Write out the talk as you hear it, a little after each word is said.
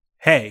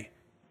Hey,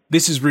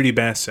 this is Rudy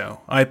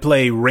Basso. I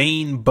play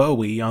Rain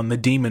Bowie on the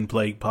Demon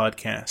Plague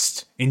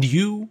podcast, and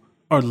you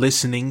are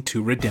listening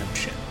to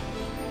Redemption.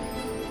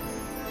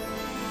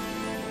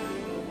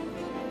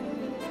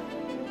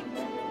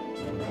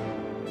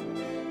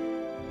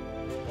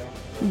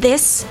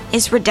 This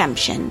is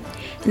Redemption,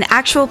 an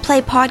actual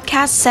play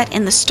podcast set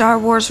in the Star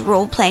Wars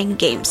role-playing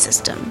game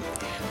system,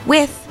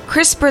 with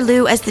Chris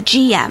Berlew as the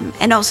GM,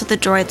 and also the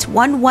droids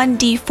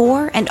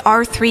 11D4 and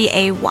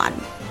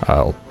R3A1.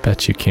 I'll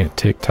bet you can't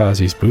take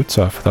Tazi's boots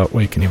off without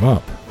waking him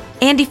up.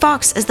 Andy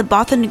Fox as the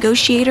Botha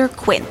negotiator,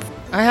 Quinth.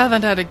 I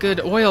haven't had a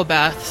good oil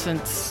bath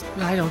since...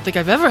 I don't think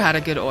I've ever had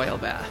a good oil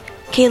bath.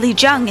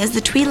 Kaylee Jung as the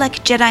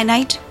Twi'lek Jedi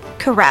Knight,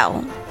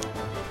 Karel.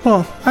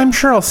 Well, I'm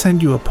sure I'll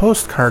send you a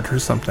postcard or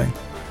something.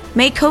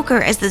 May Coker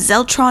as the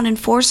Zeltron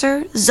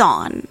enforcer,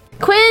 Zahn.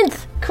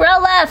 Quinth!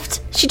 Karel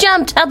left! She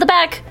jumped out the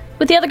back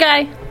with the other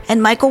guy.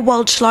 And Michael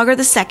Waldschlager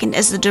II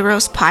as the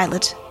Duros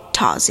pilot,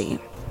 Tazi.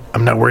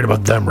 I'm not worried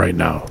about them right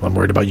now. I'm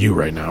worried about you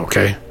right now,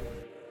 okay?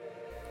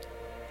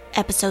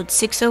 Episode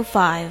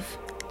 605,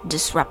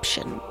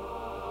 Disruption.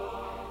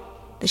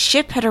 The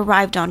ship had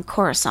arrived on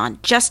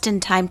Coruscant just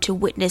in time to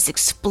witness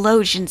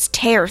explosions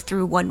tear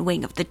through one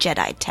wing of the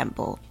Jedi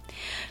Temple.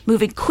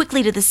 Moving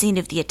quickly to the scene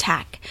of the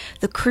attack,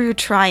 the crew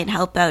try and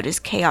help out as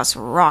chaos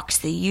rocks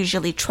the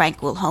usually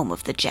tranquil home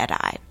of the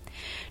Jedi.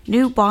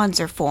 New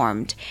bonds are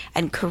formed,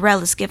 and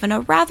Karel is given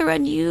a rather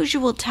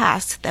unusual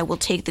task that will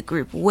take the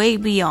group way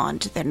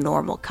beyond their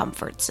normal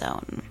comfort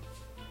zone.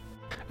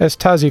 As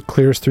Tazi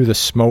clears through the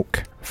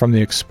smoke from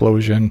the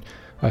explosion,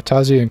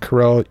 Tazi and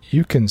Karel,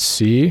 you can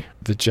see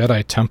the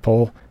Jedi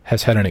Temple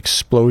has had an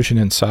explosion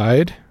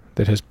inside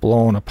that has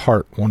blown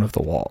apart one of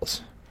the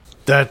walls.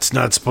 That's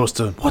not supposed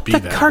to What be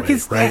the that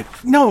carcass? way, right?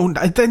 No,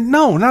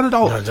 not at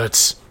all.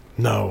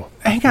 No,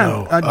 Hang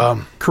on.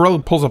 No. Karel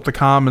pulls up the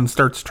comm and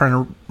starts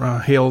trying to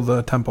hail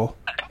the temple.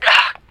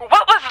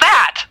 What was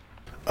that?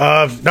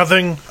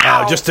 Nothing.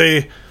 Just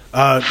there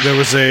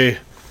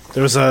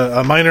was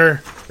a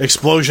minor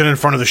explosion in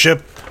front of the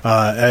ship.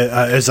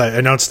 As I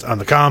announced on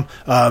the comm,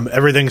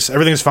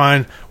 everything's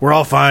fine. We're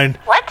all fine.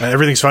 What?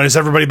 Everything's fine. Is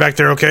everybody back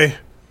there okay?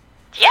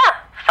 Yeah,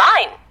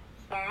 fine.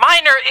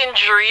 Minor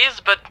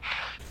injuries, but...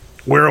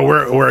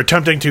 We're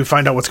attempting to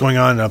find out what's going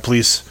on.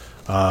 Please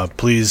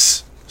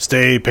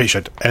stay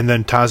patient. And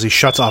then Tazi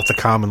shuts off the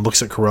comm and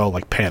looks at Karel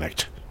like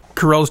panicked.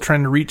 Karel's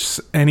trying to reach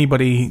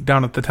anybody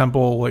down at the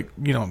temple,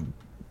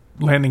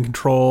 landing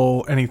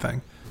control,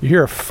 anything. You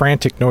hear a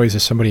frantic noise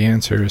as somebody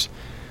answers.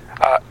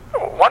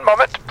 One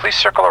moment, please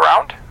circle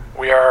around.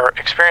 We are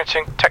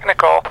experiencing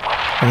technical...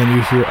 And then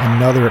you hear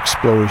another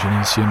explosion.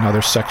 You see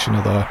another section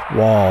of the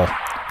wall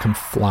come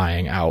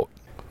flying out.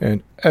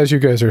 And as you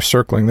guys are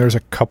circling, there's a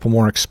couple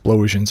more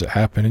explosions that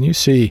happen. And you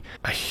see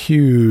a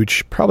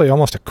huge, probably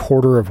almost a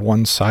quarter of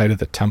one side of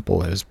the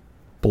temple is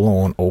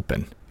blown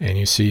open. And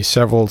you see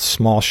several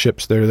small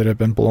ships there that have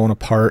been blown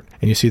apart.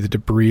 And you see the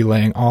debris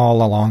laying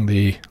all along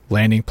the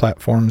landing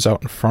platforms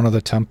out in front of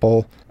the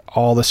temple.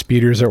 All the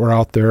speeders that were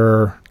out there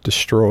are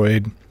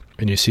destroyed.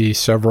 And you see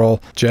several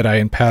Jedi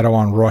and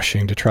Padawan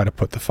rushing to try to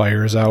put the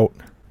fires out.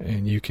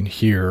 And you can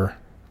hear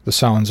the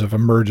sounds of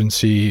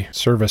emergency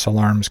service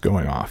alarms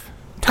going off.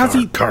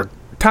 Tazi, Kark.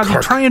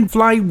 try and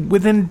fly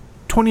within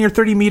 20 or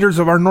 30 meters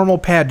of our normal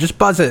pad. Just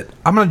buzz it.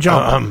 I'm going to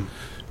jump.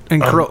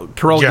 And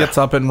Karel gets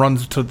up and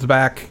runs to the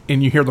back,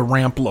 and you hear the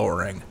ramp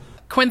lowering.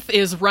 Quinth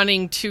is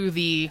running to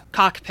the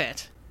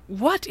cockpit.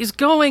 What is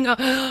going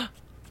on?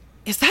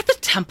 Is that the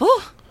temple?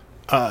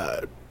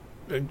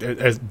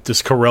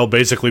 Does Karel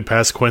basically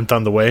pass Quinth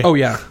on the way? Oh,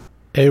 yeah.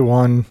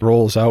 A1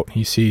 rolls out.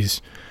 He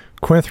sees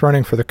Quinth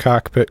running for the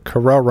cockpit,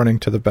 Karel running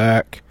to the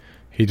back.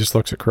 He just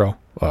looks at Karel.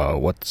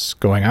 What's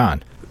going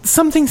on?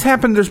 Something's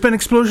happened. There's been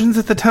explosions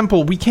at the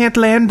temple. We can't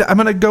land. I'm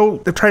going to go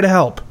try to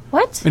help.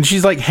 What? And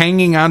she's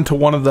hanging on to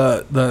one of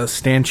the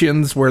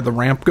stanchions where the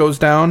ramp goes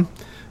down.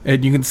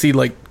 And you can see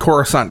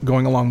Coruscant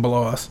going along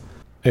below us.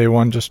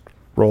 A1 just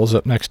rolls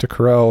up next to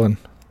Karel and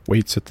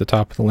waits at the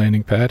top of the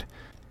landing pad.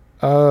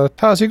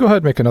 Tazi, go ahead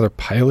and make another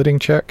piloting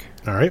check.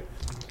 All right.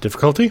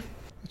 Difficulty?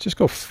 Let's just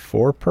go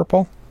 4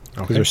 purple.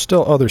 Because Okay. there's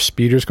still other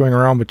speeders going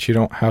around, but you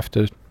don't have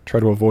to try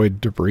to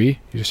avoid debris.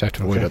 You just have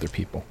to avoid Okay. other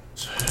people.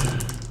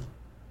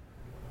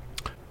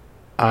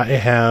 I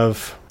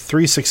have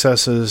 3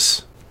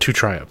 successes, 2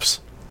 triumphs.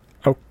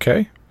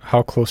 Okay.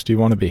 How close do you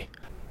want to be?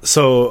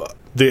 So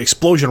the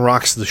explosion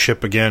rocks the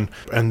ship again,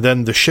 and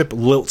then the ship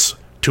lilts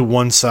to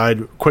one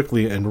side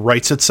quickly and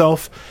rights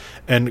itself.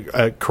 And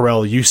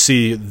Karel, you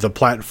see the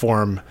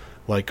platform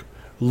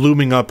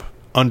looming up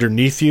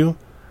underneath you,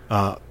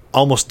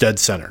 almost dead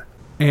center.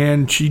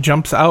 And she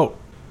jumps out.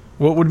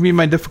 What would be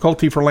my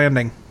difficulty for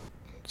landing?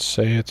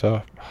 Say it's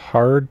a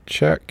hard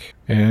check,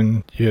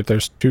 and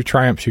there's 2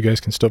 triumphs you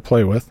guys can still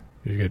play with.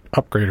 You could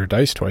upgrade her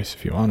dice twice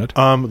if you wanted.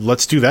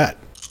 Let's do that.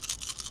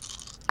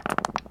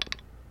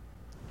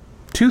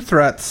 2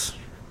 threats,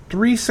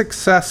 3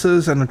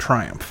 successes, and a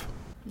triumph.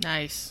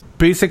 Nice.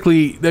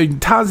 Basically,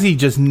 Tazi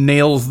just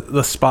nails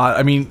the spot.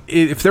 I mean,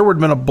 if there would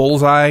have been a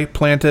bullseye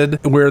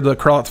planted where the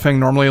Kralot Fang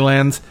normally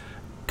lands,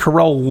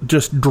 Corel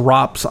just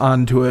drops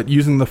onto it,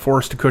 using the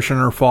force to cushion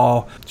her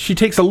fall. She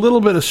takes a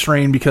little bit of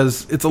strain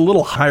because it's a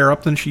little higher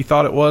up than she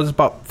thought it was,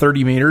 about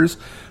 30 meters,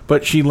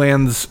 but she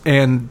lands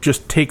and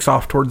just takes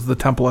off towards the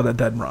temple at a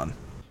dead run.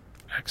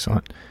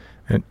 Excellent.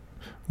 And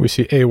we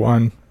see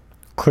A1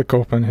 click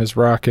open his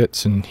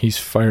rockets, and he's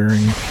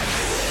firing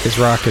his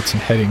rockets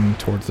and heading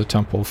towards the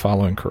temple,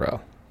 following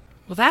Corel.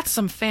 Well, that's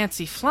some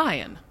fancy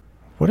flying.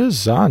 What is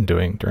Zahn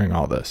doing during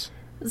all this?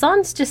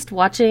 Zahn's just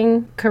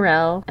watching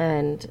Corel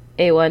and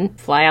A1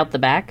 fly out the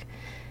back.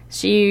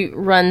 She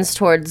runs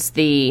towards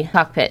the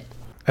cockpit.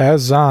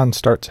 As Zahn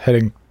starts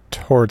heading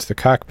towards the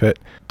cockpit,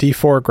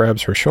 D4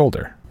 grabs her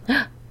shoulder.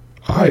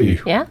 I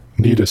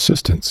need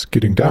assistance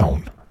getting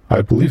down.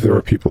 I believe there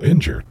are people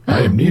injured.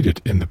 I am needed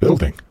in the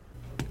building.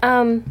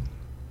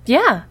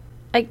 Yeah.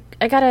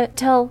 I gotta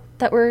tell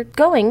that we're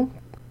going.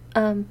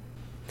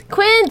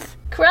 Quinth!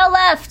 Corel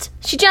left!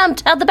 She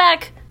jumped out the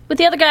back with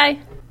the other guy.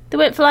 They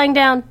went flying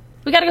down.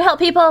 We gotta go help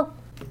people.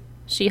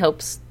 She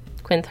hopes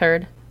Quinth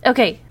heard.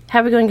 Okay, how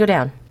are we going to go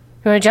down?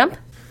 You want to jump?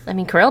 I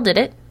mean, Corel did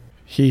it.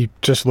 He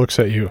just looks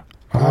at you.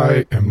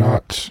 I am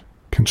not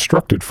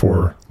constructed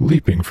for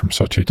leaping from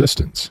such a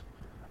distance.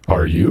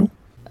 Are you?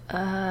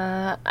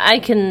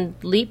 I can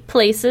leap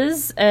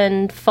places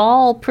and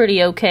fall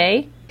pretty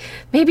okay.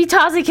 Maybe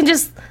Tazi can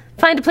just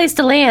find a place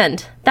to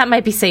land. That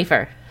might be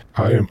safer.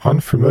 I am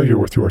unfamiliar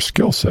with your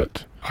skill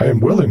set. I am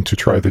willing to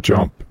try the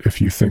jump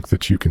if you think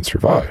that you can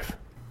survive.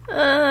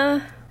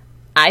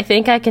 I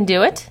think I can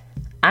do it.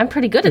 I'm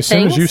pretty good at things. As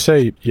soon as you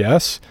say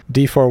yes,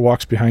 D4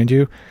 walks behind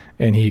you,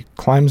 and he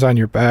climbs on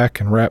your back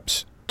and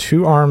wraps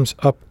 2 arms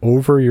up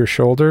over your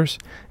shoulders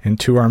and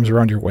 2 arms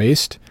around your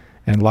waist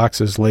and locks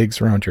his legs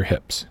around your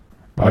hips.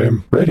 I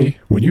am ready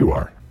when you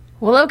are.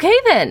 Well, okay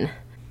then.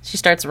 She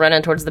starts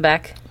running towards the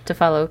back to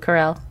follow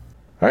Corel.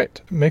 All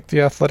right, make the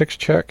athletics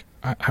check.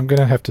 I'm going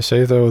to have to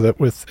say, though, that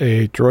with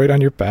a droid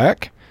on your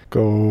back,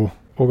 we'll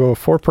go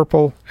 4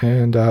 purple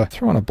and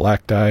throw on a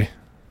black die,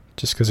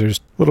 just because there's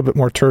a little bit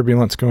more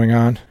turbulence going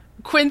on.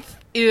 Quinth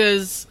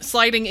is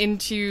sliding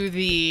into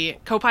the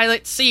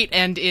co-pilot seat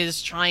and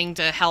is trying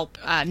to help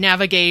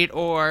navigate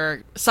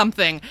or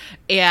something,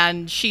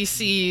 and she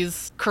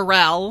sees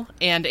Corel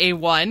and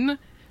A1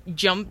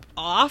 jump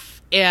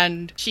off,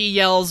 and she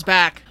yells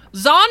back,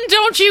 "Zahn,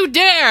 don't you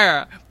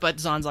dare!" But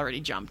Zahn's already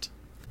jumped.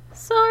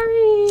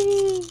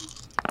 Sorry.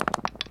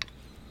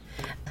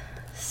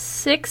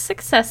 6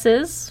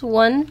 successes,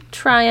 1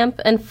 triumph,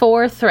 and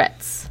 4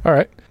 threats. All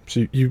right.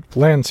 So you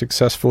land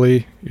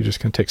successfully. You're just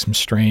going to take some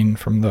strain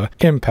from the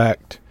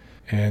impact.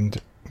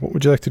 And what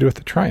would you like to do with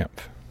the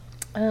triumph?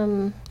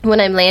 When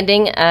I'm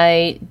landing,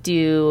 I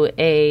do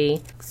a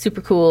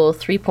super cool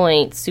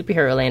 3-point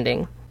superhero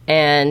landing.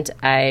 And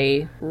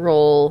I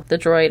roll the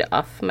droid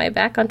off my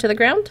back onto the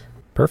ground.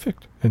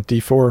 Perfect. And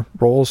D4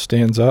 rolls,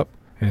 stands up,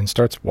 and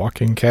starts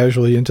walking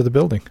casually into the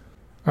building.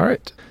 All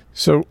right.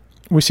 So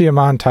we see a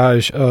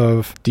montage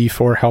of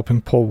D4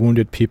 helping pull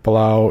wounded people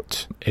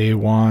out,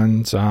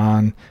 A1,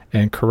 Zahn,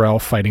 and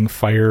Corel fighting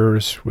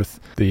fires with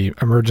the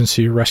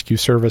emergency rescue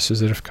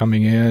services that are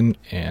coming in,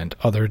 and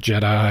other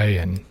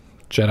Jedi and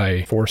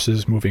Jedi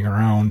forces moving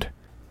around.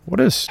 What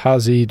is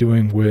Tazi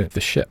doing with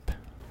the ship?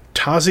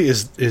 Tazi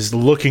is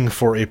looking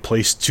for a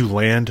place to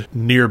land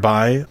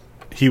nearby.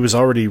 He was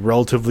already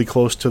relatively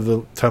close to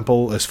the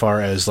temple as far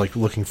as like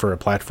looking for a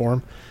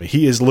platform.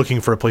 He is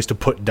looking for a place to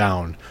put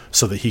down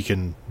so that he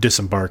can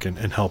disembark and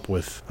help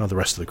with the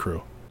rest of the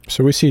crew.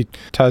 So we see,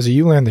 Tazi,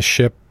 you land the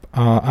ship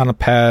on a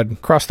pad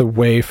across the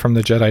way from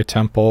the Jedi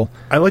Temple.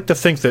 I like to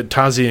think that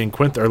Tazi and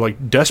Quinth are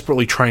like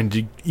desperately trying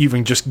to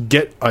even just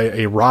get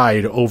a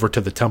ride over to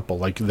the temple.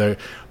 Like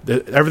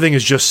everything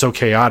is just so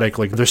chaotic.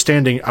 Like they're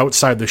standing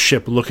outside the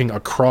ship looking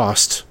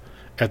across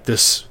at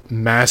this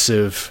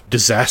massive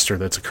disaster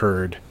that's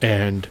occurred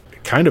and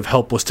kind of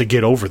helpless to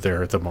get over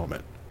there at the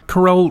moment.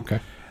 Corel,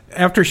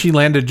 after she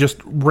landed, just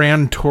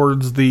ran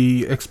towards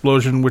the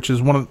explosion, which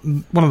is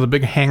one of the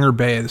big hangar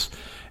bays,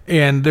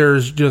 and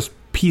there's just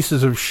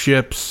pieces of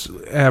ships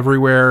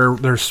everywhere.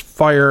 There's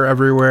fire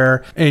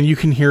everywhere, and you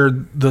can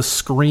hear the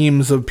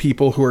screams of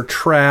people who are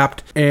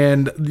trapped,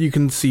 and you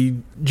can see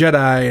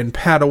Jedi and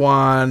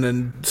Padawan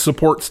and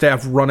support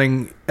staff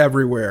running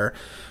everywhere.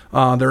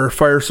 There are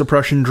fire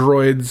suppression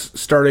droids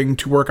starting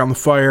to work on the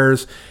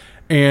fires,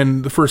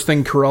 and the first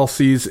thing Corel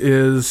sees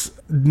is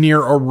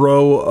near a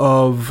row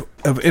of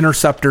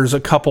interceptors. A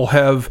couple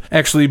have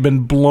actually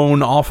been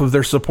blown off of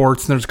their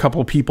supports, and there's a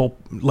couple of people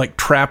like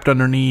trapped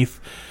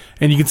underneath.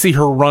 And you can see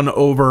her run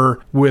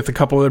over with a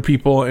couple other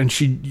people, and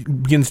she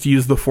begins to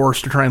use the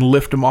force to try and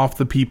lift them off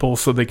the people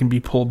so they can be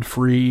pulled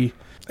free.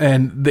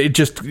 And it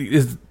just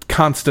is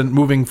constant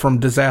moving from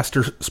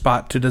disaster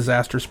spot to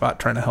disaster spot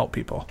trying to help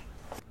people.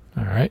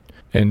 All right.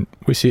 And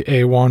we see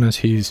A1 as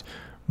he's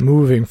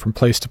moving from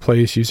place to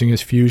place using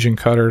his fusion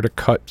cutter to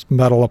cut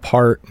metal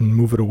apart and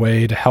move it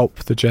away to help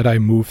the Jedi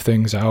move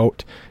things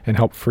out and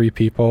help free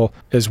people,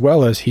 as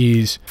well as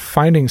he's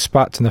finding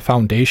spots in the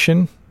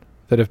foundation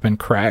that have been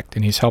cracked,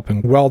 and he's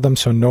helping weld them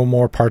so no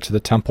more parts of the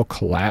temple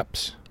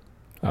collapse.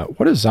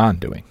 What is Zahn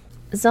doing?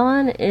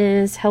 Zahn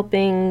is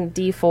helping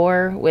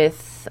D4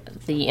 with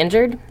the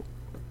injured.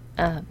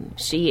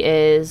 She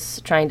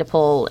is trying to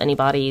pull any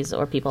bodies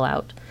or people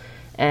out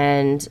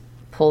and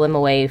pull them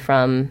away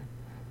from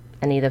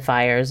any of the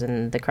fires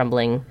and the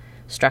crumbling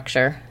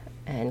structure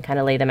and kind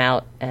of lay them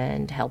out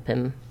and help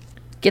him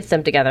get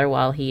them together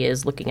while he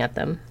is looking at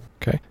them.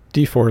 Okay.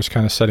 D4 has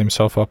kind of set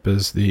himself up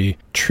as the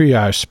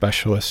triage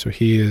specialist, so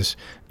he is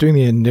doing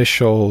the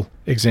initial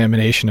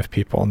examination of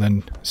people and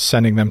then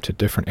sending them to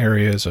different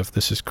areas of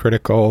this is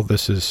critical,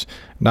 this is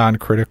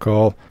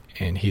non-critical,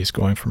 and he's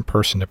going from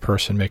person to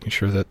person, making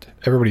sure that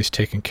everybody's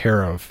taken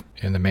care of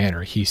in the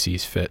manner he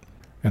sees fit.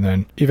 And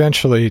then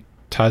eventually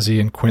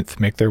Tazi and Quinth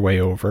make their way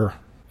over,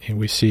 and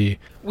we see...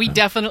 We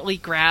definitely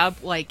grab,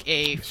 like,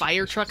 a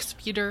fire truck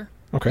speeder.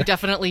 Okay. We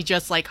definitely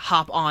just, like,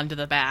 hop onto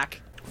the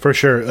back. For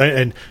sure.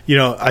 And you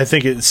know, I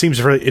think it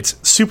seems really, it's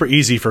super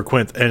easy for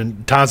Quinth,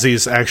 and Tazi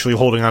is actually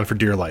holding on for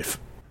dear life.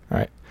 All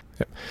right.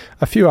 Yep.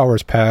 A few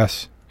hours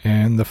pass,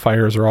 and the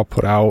fires are all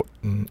put out,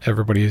 and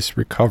everybody's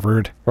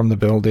recovered from the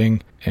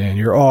building, and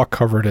you're all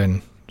covered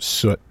in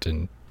soot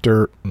and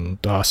dirt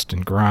and dust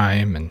and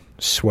grime and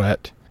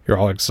sweat. You're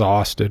all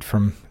exhausted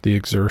from the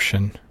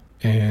exertion,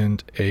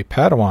 and a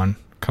Padawan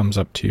comes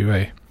up to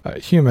you, a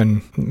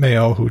human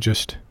male who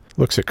just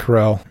looks at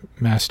Corel.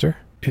 Master,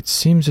 it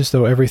seems as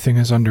though everything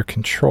is under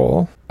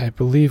control. I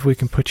believe we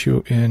can put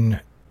you in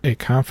a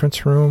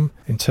conference room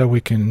until we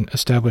can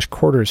establish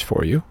quarters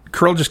for you.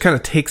 Corel just kind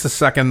of takes a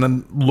second,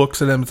 then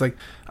looks at him. It's like,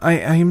 I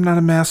am not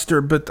a master,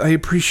 but I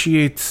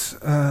appreciate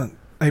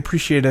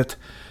it.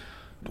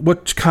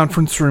 What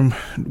conference room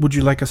would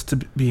you like us to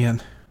be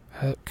in?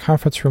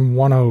 Conference room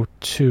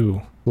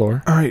 102,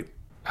 Lore. All right.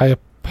 I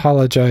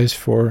apologize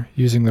for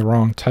using the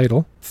wrong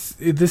title.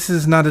 This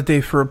is not a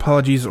day for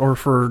apologies or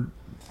for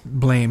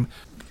blame.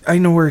 I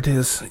know where it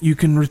is. You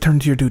can return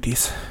to your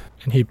duties.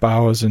 And he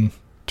bows and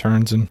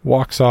turns and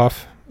walks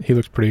off. He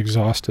looks pretty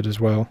exhausted as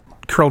well.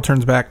 Corel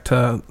turns back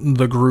to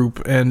the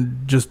group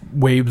and just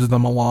waves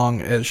them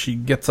along as she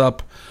gets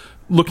up,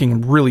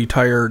 looking really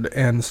tired,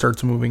 and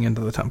starts moving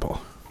into the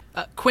temple.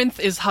 Quinth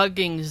is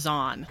hugging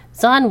Zahn.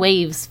 Zahn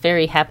waves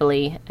very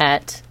happily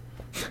at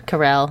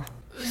Corel.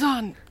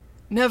 Zahn,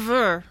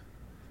 never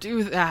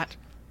do that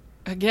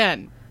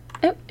again.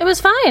 It was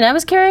fine. I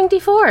was carrying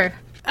D4.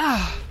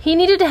 He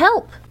needed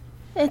help.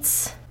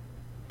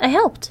 I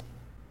helped.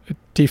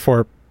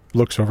 D4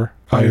 looks over.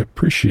 I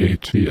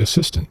appreciate the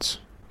assistance,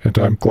 and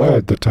I'm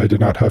glad that I did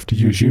not have to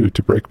use you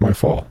to break my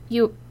fall.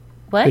 You...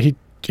 what?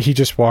 He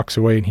just walks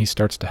away and he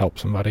starts to help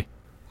somebody.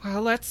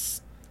 Well,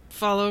 let's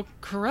follow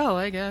Corel,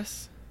 I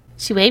guess.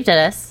 She waved at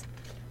us.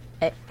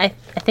 I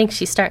think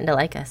she's starting to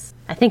like us.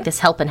 I think this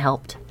helping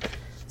helped.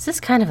 This is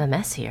kind of a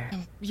mess here.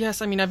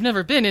 Yes, I mean, I've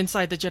never been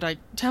inside the Jedi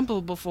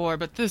Temple before,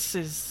 but this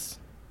is...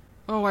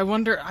 Oh, I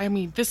wonder... I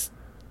mean, this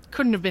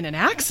couldn't have been an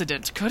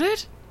accident, could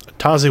it?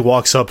 Tazi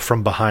walks up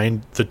from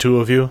behind the two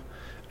of you,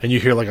 and you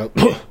hear like a...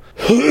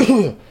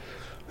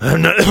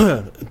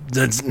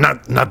 That's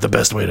not the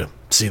best way to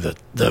see the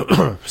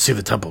see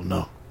the temple,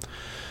 no.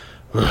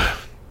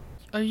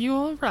 Are you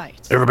all right?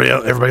 Everybody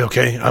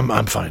okay?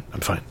 I'm fine.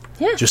 I'm fine.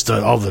 Yeah. Just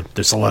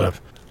there's a lot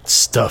of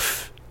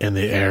stuff in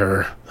the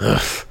air.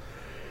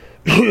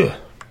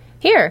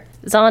 Here,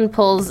 Zahn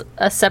pulls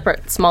a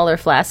separate, smaller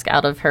flask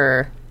out of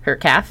her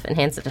calf and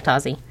hands it to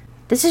Tazi.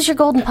 This is your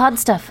golden pod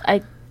stuff.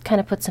 I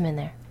kind of put some in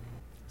there.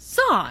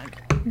 Zahn!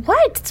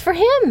 What? It's for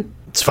him.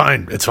 It's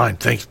fine.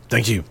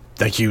 Thank you,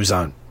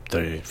 Zahn.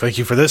 Thank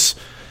you for this.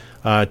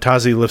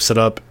 Tazi lifts it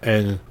up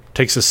and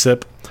takes a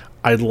sip.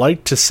 I'd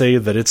like to say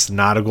that it's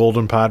not a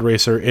golden pod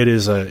racer.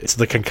 It's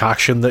the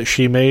concoction that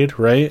she made,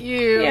 right?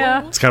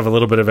 Yeah. It's kind of a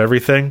little bit of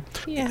everything.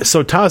 Yeah.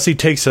 So Tazi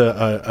takes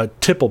a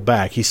tipple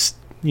back. He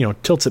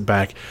tilts it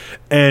back,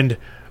 and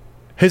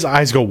his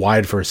eyes go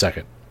wide for a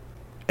second.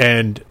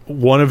 And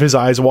one of his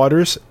eyes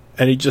waters,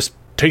 and he just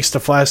takes the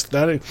flask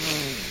down.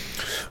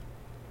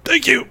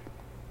 Thank you.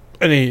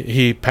 And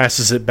he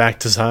passes it back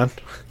to Zahn.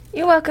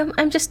 You're welcome.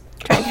 I'm just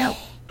trying to help.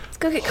 Let's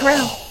go get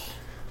Corel.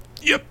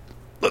 Yep.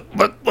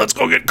 Let's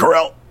go get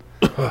Corel.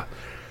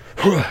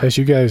 As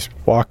you guys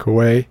walk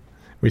away,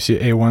 we see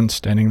A1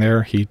 standing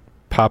there. He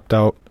popped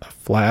out a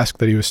flask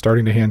that he was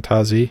starting to hand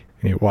Tazi,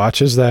 and he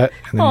watches that,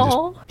 and then he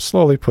just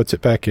slowly puts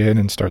it back in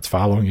and starts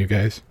following you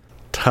guys.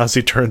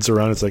 Tazi turns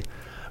around and is like,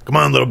 come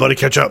on, little buddy,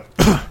 catch up.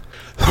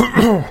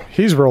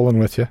 He's rolling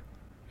with you.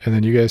 And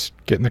then you guys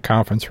get in the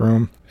conference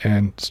room,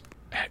 and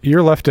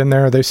you're left in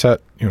there. They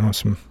set,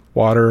 some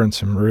water and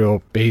some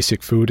real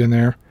basic food in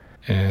there.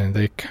 And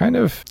they kind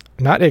of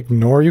not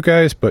ignore you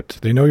guys, but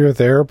they know you're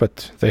there,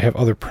 but they have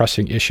other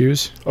pressing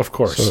issues. Of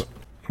course. So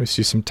we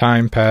see some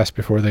time pass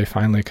before they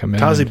finally come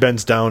in. Tazi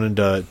bends down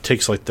and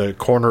takes the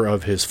corner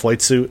of his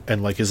flight suit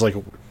and is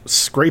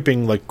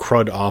scraping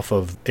crud off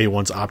of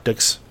A1's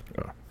optics.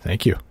 Oh,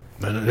 thank you.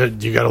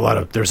 And you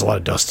got there's a lot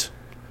of dust,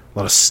 a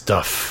lot of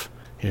stuff.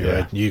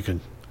 Yeah. We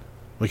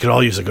could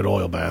all use a good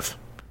oil bath.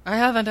 I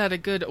haven't had a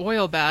good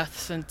oil bath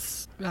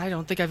since... I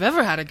don't think I've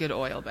ever had a good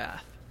oil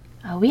bath.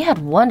 We had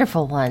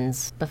wonderful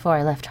ones before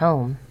I left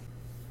home.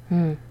 I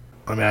mean,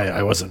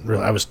 I wasn't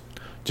really... I was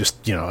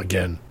just,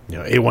 again,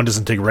 A1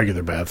 doesn't take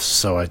regular baths,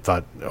 so I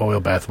thought oil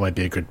bath might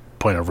be a good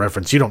point of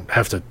reference. You don't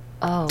have to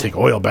take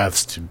oil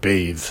baths to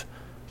bathe,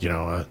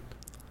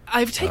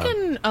 I've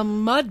taken a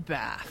mud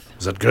bath.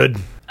 Is that good?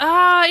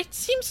 It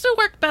seems to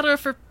work better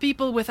for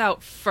people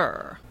without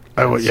fur.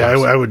 I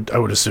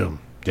would assume.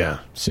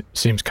 Yeah.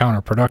 Seems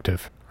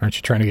counterproductive. Aren't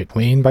you trying to get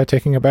clean by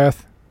taking a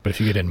bath? But if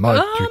you get in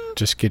mud, you're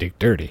just getting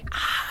dirty.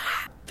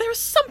 There's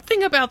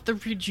something about the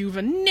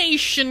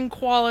rejuvenation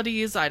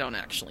qualities I don't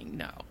actually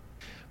know.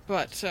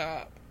 But,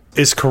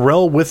 is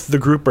Corell with the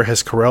group, or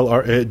has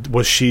Corell,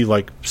 was she,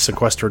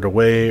 sequestered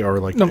away, or,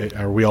 no.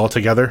 Are we all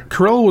together?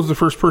 Corell was the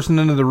first person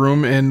into the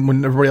room, and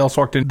when everybody else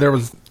walked in, there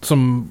was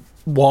some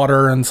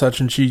water and such,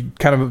 and she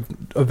kind of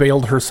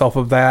availed herself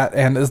of that,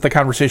 and as the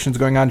conversation's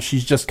going on,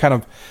 she's just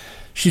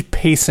she's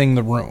pacing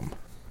the room.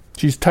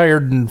 She's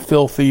tired and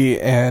filthy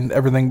and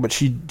everything, but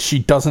she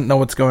doesn't know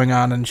what's going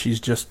on, and she's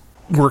just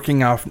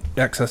working off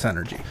excess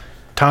energy.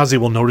 Tazi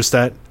will notice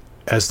that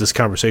as this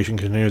conversation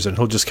continues, and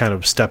he'll just kind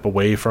of step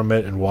away from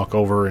it and walk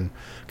over and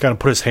kind of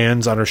put his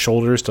hands on her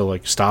shoulders to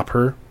stop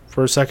her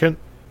for a second.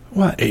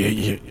 What?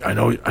 Hey, I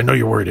know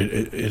you're worried.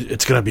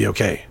 It's going to be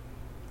okay.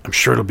 I'm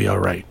sure it'll be all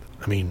right.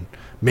 I mean,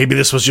 maybe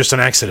this was just an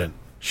accident.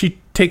 She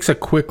takes a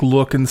quick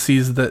look and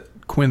sees that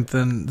Quinth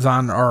and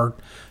Zahn are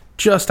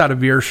just out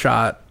of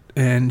earshot,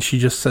 and she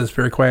just says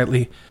very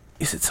quietly,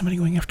 "Is it somebody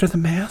going after the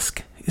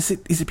mask? Is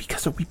it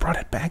because we brought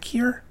it back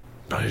here?"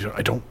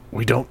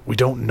 We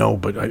don't know,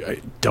 but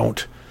I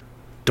don't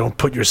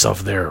put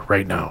yourself there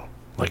right now.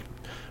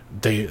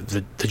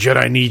 The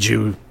Jedi need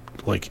you,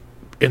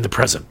 in the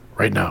present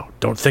right now.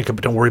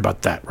 Don't worry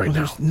about that right now.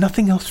 There's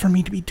nothing else for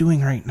me to be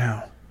doing right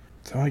now.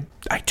 So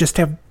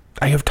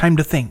I have time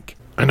to think.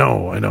 I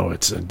know.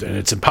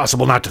 It's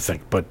impossible not to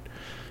think, but,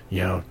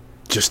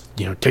 just,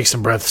 take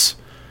some breaths,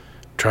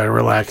 try to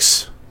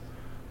relax,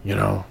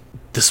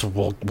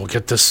 we'll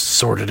get this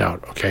sorted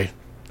out, okay?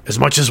 As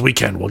much as we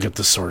can, we'll get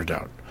this sorted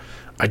out.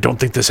 I don't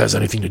think this has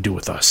anything to do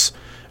with us.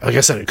 Like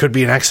I said, it could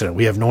be an accident.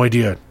 We have no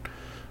idea.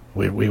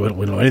 We don't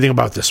know anything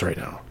about this right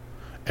now.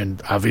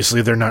 And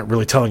obviously they're not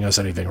really telling us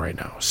anything right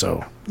now,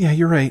 so... Yeah,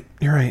 you're right.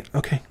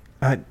 Okay.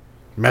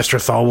 Master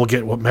Thal will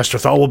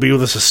be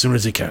with us as soon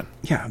as he can.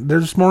 Yeah,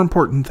 there's more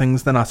important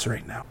things than us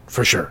right now.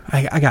 For sure.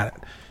 I got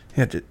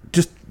it.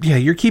 Yeah,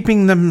 you're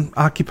keeping them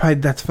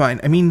occupied, that's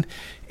fine. I mean,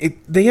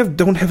 they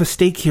don't have a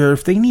stake here.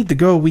 If they need to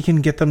go, we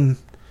can get them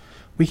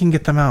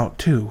out,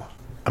 too.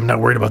 I'm not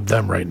worried about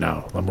them right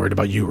now. I'm worried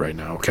about you right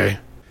now, okay?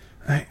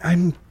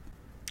 I'm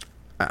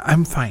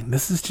fine.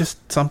 This is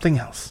just something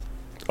else.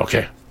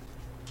 Okay.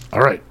 All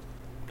right.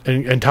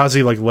 And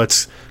Tazi,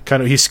 lets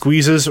he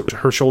squeezes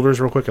her shoulders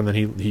real quick, and then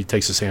he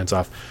takes his hands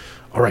off.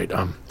 All right,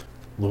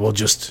 we're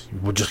just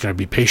gonna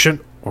be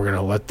patient. We're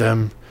gonna let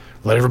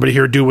everybody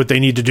here do what they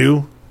need to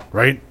do,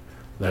 right?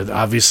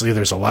 Obviously,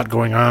 there's a lot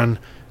going on,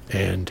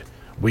 and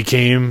we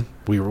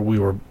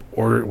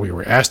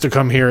were asked to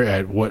come here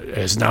at what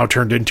has now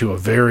turned into a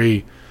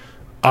very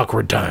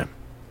awkward time,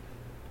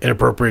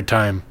 inappropriate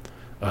time,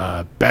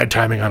 bad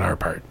timing on our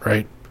part,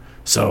 right?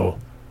 So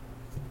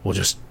we'll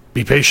just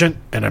be patient,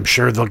 and I'm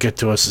sure they'll get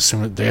to us as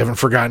soon as they haven't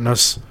forgotten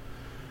us.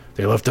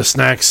 They left us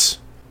snacks.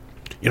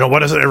 Why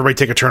doesn't everybody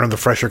take a turn on the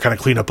fresher, kind of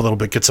clean up a little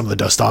bit, get some of the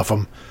dust off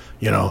them?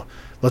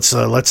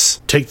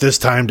 Let's take this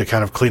time to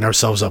kind of clean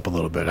ourselves up a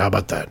little bit. How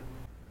about that?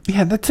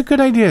 Yeah, that's a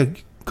good idea.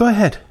 Go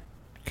ahead.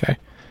 Okay.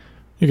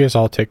 You guys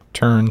all take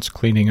turns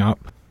cleaning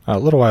up. A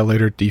little while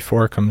later,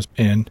 D4 comes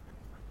in.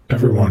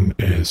 Everyone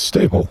is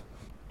stable.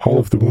 All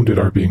of the wounded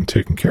are being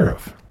taken care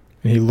of.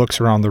 And he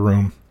looks around the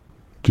room.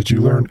 Did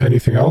you learn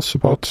anything else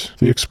about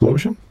the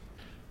explosion?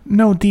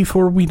 No,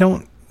 D4,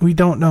 we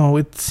don't know.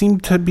 It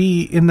seemed to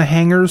be in the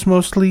hangars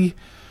mostly.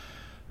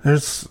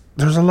 There's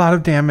a lot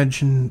of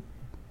damage, and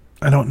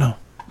I don't know.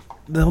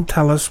 They'll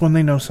tell us when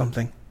they know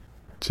something.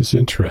 It is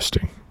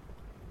interesting.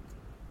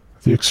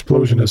 The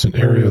explosion is an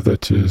area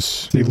that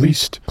is the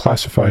least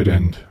classified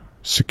and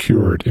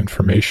secured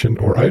information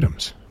or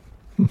items.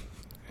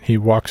 He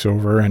walks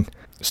over and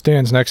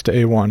stands next to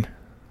A1.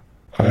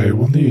 I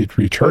will need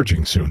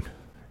recharging soon.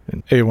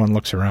 And A1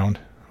 looks around.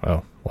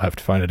 Well, we'll have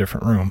to find a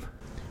different room.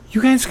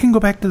 You guys can go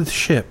back to the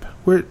ship.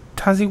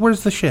 Tazi,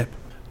 where's the ship?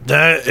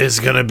 That is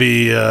going to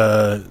be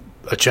a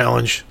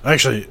challenge.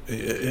 Actually,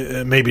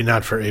 maybe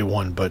not for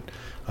A1, but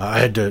I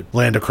had to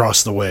land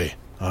across the way.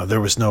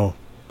 There was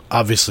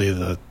obviously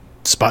the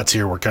spots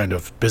here were kind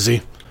of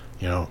busy,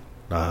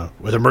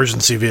 with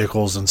emergency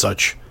vehicles and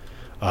such.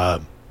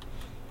 The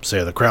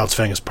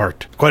Krautsfang is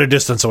parked quite a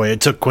distance away.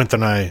 It took Quinth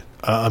and I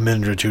a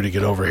minute or two to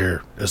get over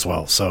here as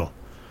well, so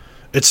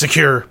it's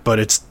secure, but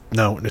it's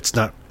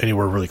not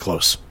anywhere really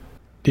close.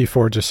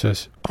 D4 just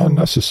says,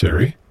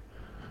 unnecessary.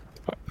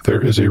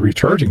 There is a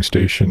recharging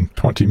station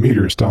 20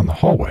 meters down the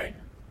hallway.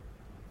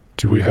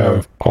 Do we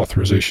have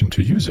authorization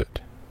to use it?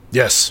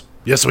 Yes,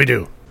 we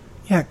do.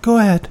 Yeah, go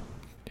ahead.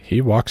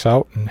 He walks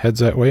out and heads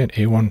that way, and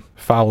A1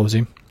 follows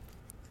him.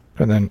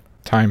 And then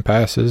time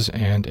passes,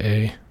 and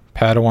a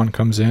Padawan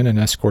comes in and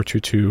escorts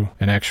you to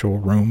an actual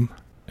room.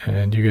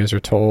 And you guys are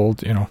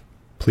told,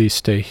 please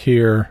stay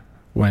here.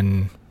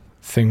 When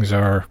things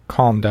are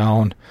calmed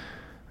down,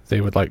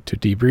 they would like to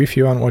debrief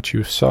you on what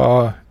you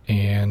saw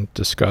and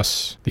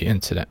discuss the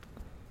incident.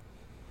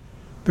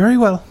 Very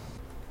well.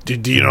 Do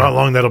you know how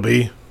long that'll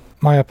be?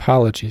 My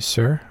apologies,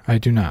 sir. I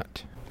do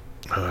not.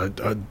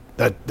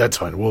 That's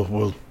fine.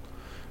 We'll.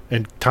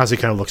 And Tazi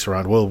kind of looks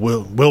around. We'll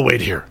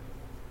wait here.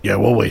 Yeah,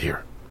 we'll wait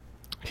here.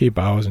 He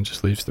bows and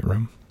just leaves the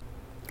room.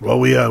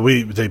 Well,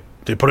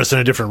 they put us in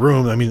a different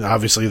room. I mean,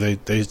 obviously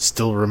they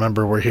still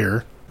remember we're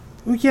here.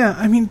 Well, yeah,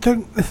 I mean,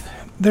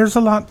 there's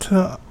a lot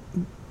to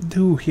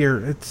do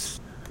here.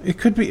 It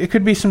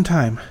could be some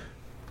time.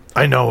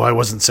 I know. I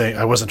wasn't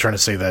trying to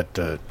say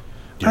that.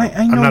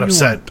 I know I'm not you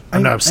upset. weren't.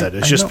 I'm not upset.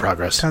 It's just know,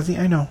 progress. Tazi,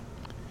 I know.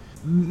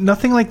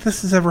 Nothing like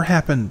this has ever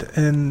happened,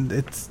 and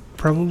it's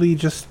probably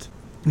just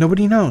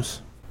nobody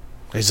knows.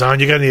 Hey, Zahn,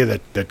 you got any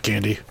of that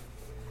candy?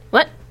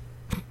 What?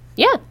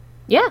 Yeah.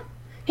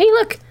 Hey,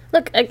 look,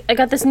 I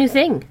got this new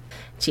thing.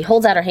 She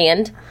holds out her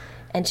hand,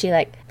 and she,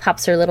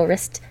 pops her little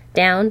wrist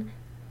down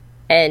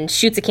and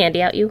shoots a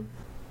candy at you.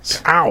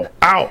 Ow.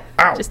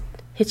 Just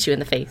hits you in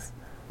the face.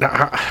 You're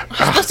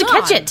You're supposed to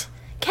catch it.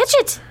 Catch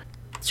it.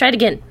 Let's try it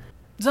again.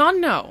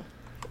 Zahn, no.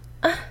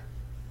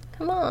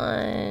 Come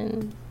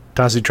on.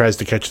 Tazi tries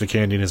to catch the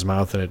candy in his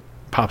mouth, and it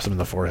pops him in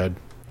the forehead.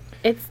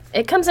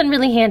 It comes in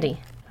really handy.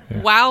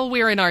 Yeah. While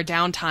we're in our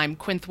downtime,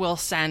 Quinth will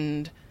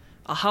send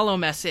a holo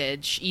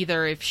message,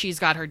 either if she's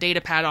got her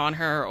data pad on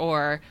her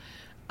or,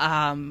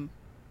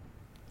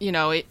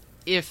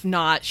 if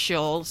not,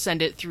 she'll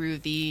send it through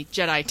the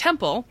Jedi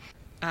Temple.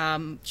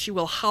 She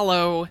will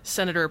holo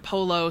Senator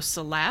Polo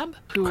Salab,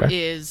 who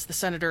is the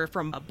senator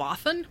from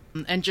Bothan,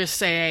 and just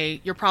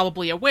say, you're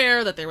probably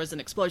aware that there was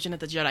an explosion at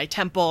the Jedi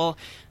Temple.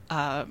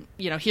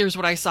 Here's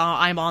what I saw.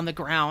 I'm on the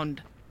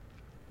ground.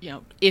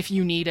 If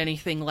you need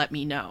anything, let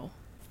me know.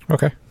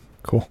 Okay,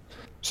 cool.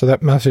 So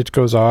that message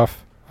goes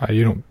off.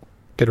 You don't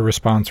get a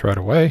response right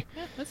away.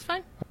 Yeah, that's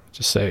fine.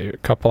 Just say a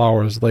couple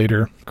hours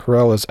later,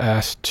 Corell is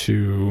asked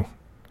to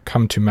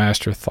come to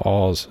Master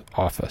Thal's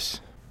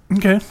office.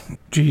 Okay.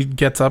 She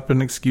gets up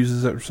and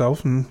excuses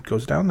herself and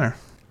goes down there.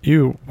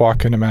 You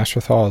walk into Master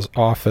Thal's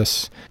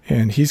office,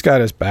 and he's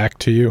got his back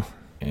to you,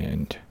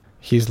 and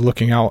he's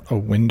looking out a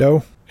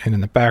window, and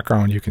in the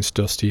background you can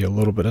still see a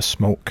little bit of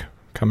smoke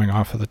coming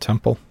off of the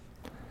temple.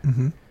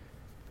 Mm-hmm.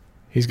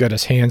 He's got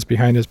his hands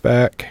behind his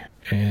back,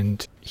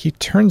 and he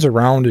turns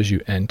around as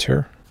you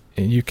enter,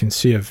 and you can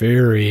see a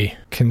very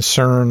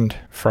concerned,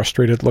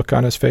 frustrated look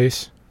on his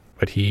face,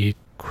 but he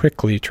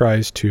quickly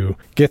tries to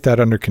get that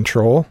under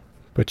control,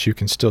 but you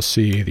can still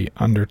see the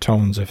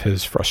undertones of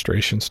his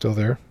frustration still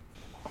there.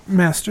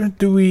 Master,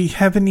 do we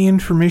have any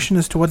information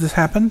as to what has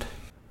happened?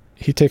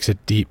 He takes a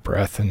deep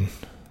breath and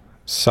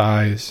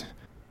sighs.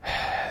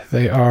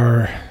 They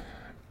are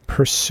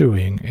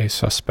pursuing a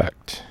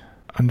suspect.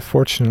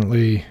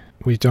 Unfortunately,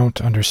 we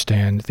don't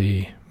understand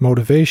the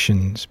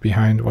motivations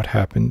behind what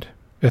happened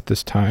at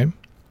this time.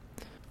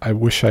 I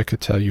wish I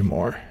could tell you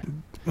more.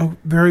 Oh,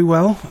 very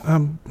well.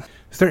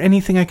 Is there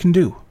anything I can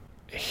do?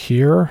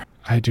 Here,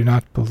 I do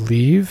not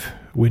believe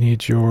we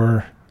need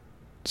your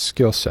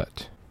skill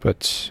set,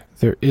 but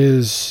there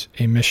is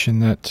a mission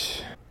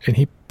that... And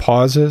he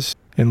pauses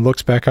and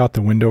looks back out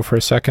the window for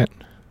a second,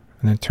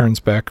 and then turns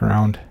back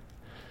around.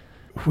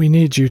 We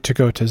need you to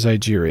go to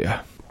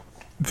Zygeria.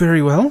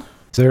 Very well.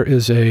 There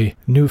is a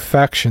new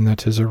faction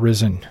that has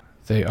arisen.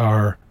 They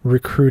are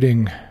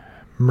recruiting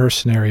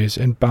mercenaries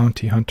and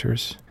bounty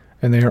hunters,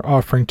 and they are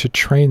offering to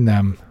train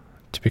them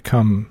to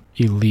become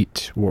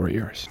elite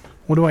warriors.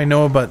 What do I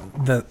know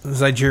about the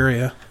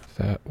Zygeria?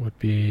 That would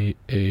be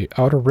a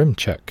outer rim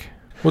check.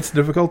 What's the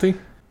difficulty?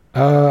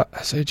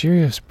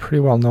 Zygeria is pretty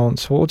well known,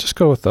 so we'll just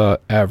go with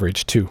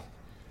average 2.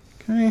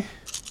 Okay.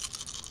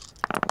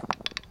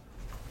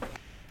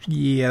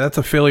 Yeah, that's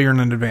a failure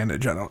and an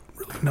advantage. I don't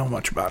really know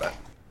much about it.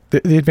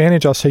 The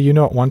advantage, I'll say,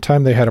 at one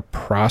time they had a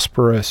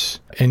prosperous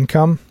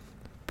income,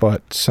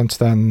 but since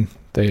then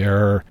they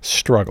are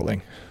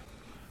struggling.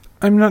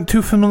 I'm not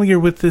too familiar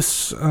with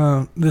this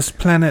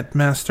planet,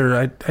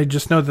 Master. I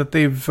just know that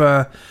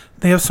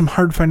they have some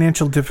hard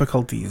financial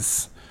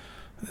difficulties.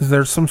 Is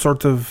there some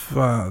sort of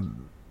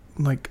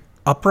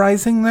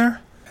uprising there?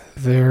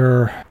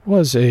 There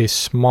was a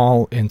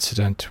small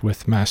incident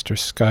with Master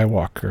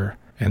Skywalker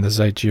and the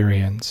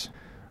Zygerians.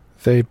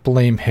 They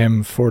blame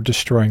him for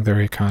destroying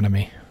their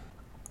economy.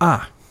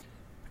 Ah,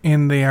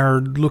 and they are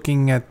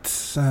looking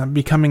at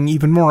becoming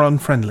even more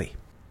unfriendly.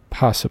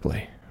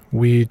 Possibly.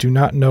 We do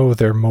not know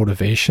their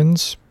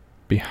motivations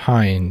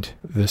behind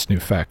this new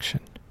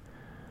faction.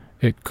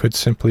 It could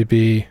simply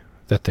be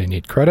that they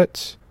need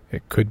credits.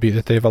 It could be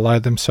that they've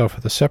allied themselves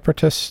with a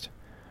separatist.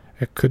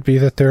 It could be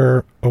that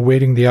they're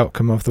awaiting the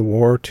outcome of the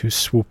war to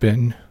swoop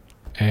in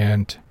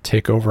and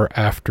take over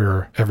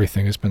after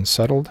everything has been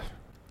settled.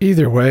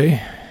 Either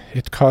way,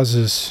 it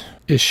causes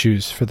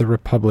issues for the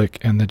Republic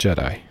and the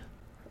Jedi.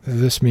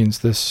 This means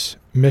this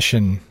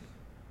mission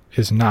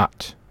is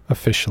not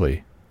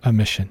officially a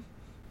mission.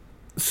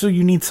 So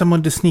you need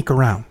someone to sneak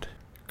around?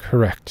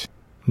 Correct.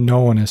 No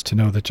one is to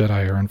know the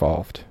Jedi are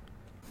involved.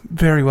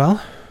 Very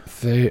well.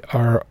 They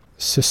are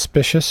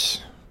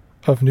suspicious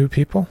of new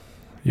people.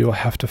 You will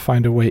have to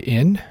find a way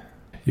in.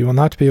 You will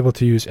not be able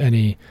to use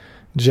any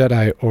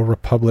Jedi or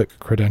Republic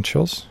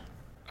credentials.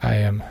 I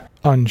am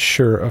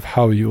unsure of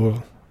how you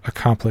will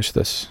accomplish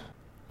this.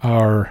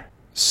 Our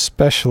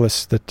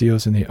specialist that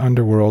deals in the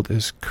underworld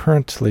is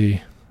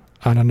currently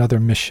on another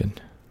mission.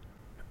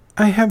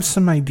 I have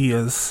some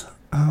ideas.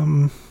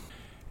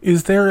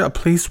 Is there a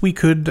place we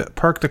could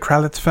park the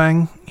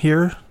Kralitzfang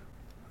here?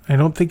 I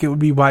don't think it would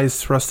be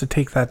wise for us to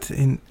take that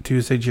into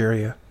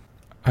Zageria.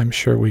 I'm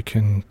sure we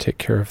can take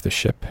care of the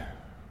ship.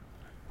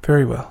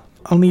 Very well.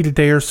 I'll need a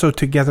day or so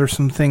to gather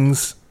some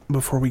things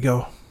before we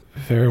go.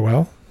 Very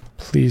well.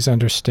 Please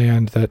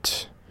understand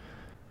that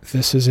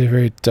this is a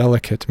very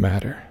delicate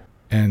matter.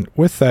 And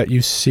with that,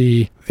 you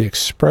see the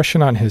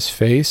expression on his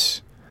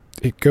face.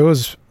 It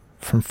goes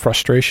from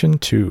frustration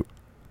to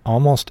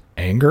almost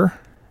anger,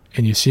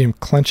 and you see him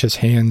clench his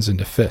hands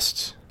into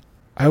fists.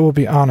 I will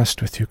be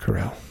honest with you,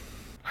 Corell.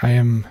 I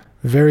am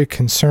very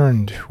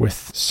concerned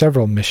with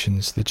several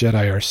missions the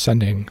Jedi are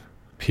sending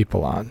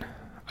people on.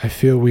 I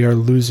feel we are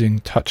losing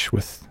touch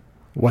with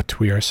what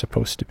we are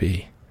supposed to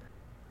be.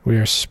 We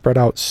are spread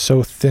out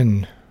so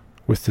thin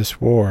with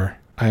this war.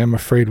 I am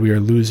afraid we are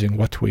losing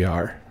what we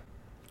are.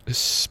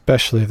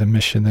 Especially the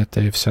mission that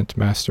they've sent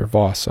Master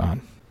Voss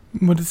on.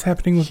 What is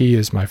happening with... He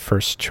is my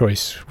first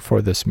choice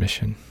for this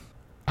mission.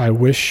 I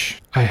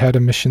wish I had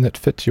a mission that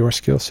fit your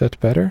skill set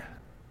better,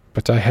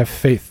 but I have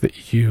faith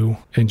that you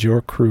and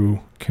your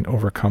crew can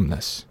overcome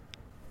this.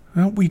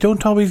 Well, we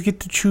don't always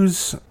get to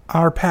choose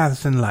our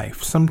paths in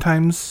life.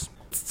 Sometimes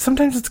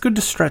it's good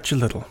to stretch a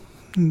little.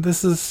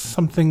 This is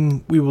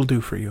something we will do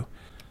for you.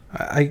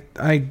 I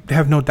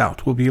have no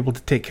doubt we'll be able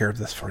to take care of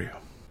this for you.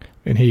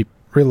 And he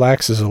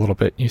relaxes a little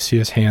bit. You see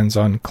his hands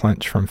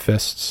unclench from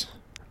fists.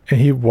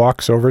 And he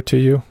walks over to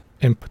you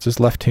and puts his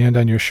left hand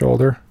on your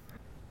shoulder.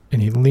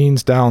 And he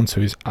leans down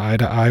so he's eye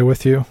to eye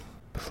with you.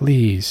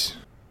 Please,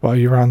 while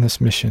you're on this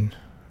mission,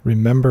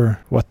 remember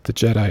what the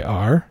Jedi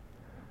are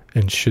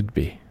and should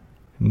be.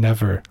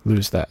 Never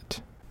lose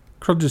that.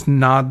 Corell just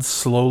nods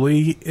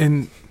slowly,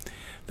 and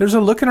there's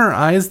a look in her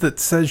eyes that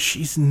says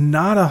she's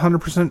not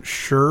 100%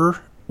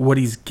 sure what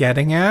he's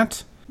getting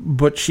at,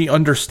 but she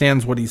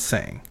understands what he's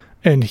saying.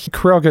 And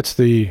Corell gets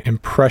the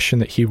impression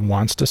that he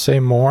wants to say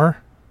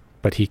more,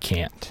 but he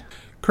can't.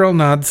 Corell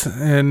nods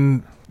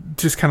and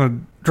just kind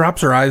of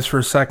drops her eyes for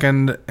a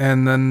second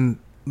and then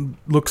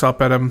looks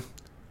up at him.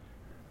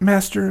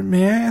 Master,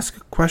 may I ask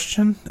a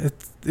question?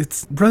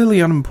 It's really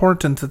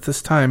unimportant at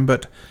this time,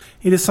 but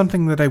it is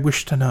something that I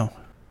wish to know.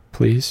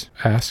 Please,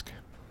 ask.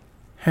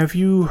 Have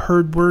you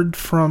heard word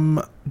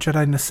from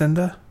Jedi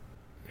Nacinda?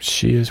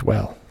 She is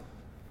well.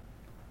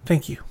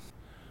 Thank you.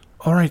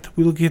 All right,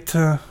 we'll get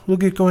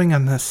going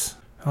on this.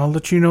 I'll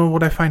let you know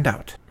what I find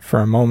out. For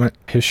a moment,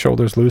 his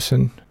shoulders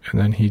loosen, and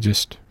then he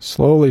just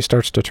slowly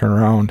starts to turn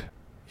around.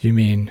 You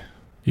mean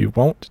you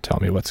won't tell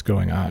me what's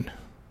going on?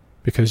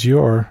 Because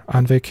you're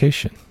on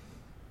vacation.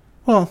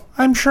 Well,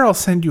 I'm sure I'll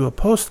send you a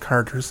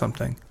postcard or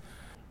something.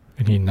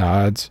 And he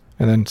nods,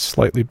 and then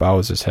slightly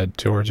bows his head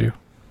towards you.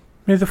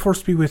 May the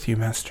Force be with you,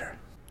 Master.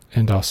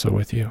 And also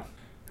with you.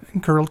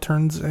 And Corell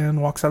turns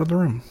and walks out of the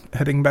room,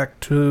 heading back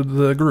to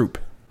the group.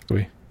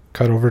 We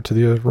cut over to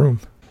the other room.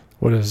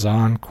 What has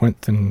Zahn,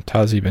 Quinth, and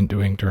Tazi been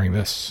doing during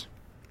this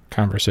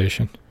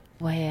conversation?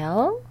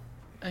 Well?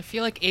 I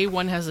feel like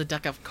A1 has a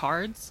deck of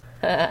cards.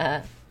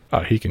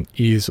 He can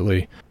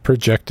easily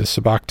project a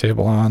sabacc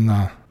table on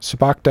the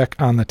sabacc deck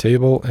on the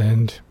table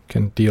and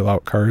can deal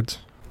out cards.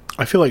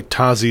 I feel like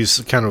Tazi's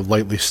kind of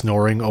lightly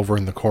snoring over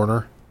in the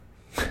corner.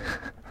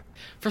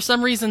 For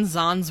some reason,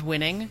 Zahn's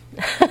winning.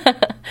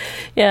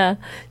 Yeah,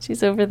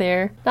 she's over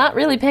there. Not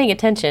really paying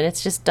attention.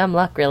 It's just dumb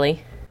luck,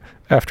 really.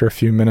 After a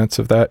few minutes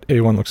of that,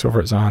 A1 looks over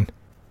at Zahn.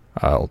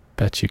 I'll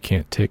bet you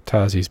can't take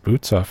Tazi's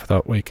boots off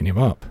without waking him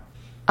up.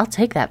 I'll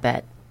take that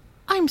bet.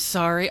 I'm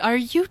sorry, are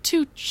you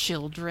two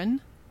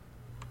children?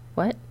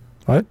 What?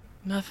 What?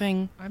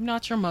 Nothing. I'm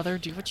not your mother.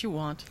 Do what you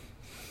want.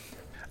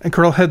 And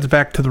Corell heads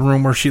back to the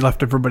room where she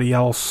left everybody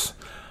else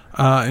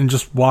and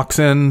just walks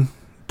in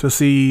to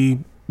see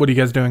what are you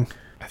guys doing.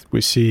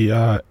 We see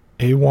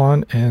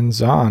A1 and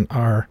Zahn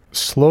are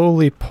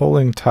slowly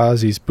pulling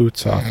Tazi's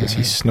boots off as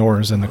he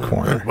snores in the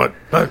corner. What?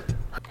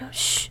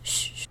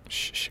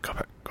 Shh,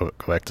 go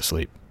back to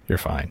sleep. You're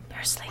fine. You're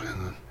asleep.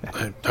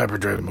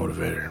 Hyperdrive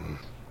motivator.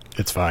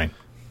 It's fine.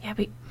 Yeah,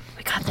 we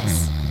got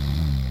this.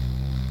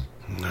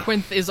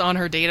 Quinth is on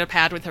her data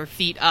pad with her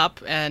feet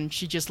up, and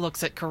she just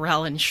looks at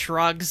Corell and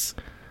shrugs.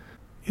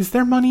 Is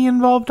there money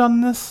involved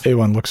on this?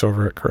 A1 looks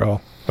over at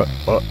Corell.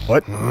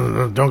 What?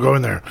 Don't go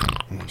in there.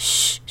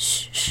 Shh.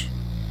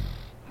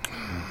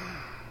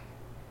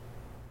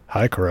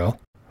 Hi, Corell.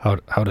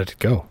 How did it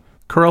go?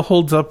 Corell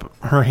holds up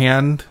her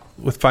hand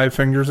with 5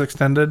 fingers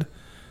extended.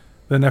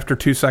 Then after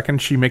 2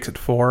 seconds, she makes it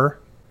 4.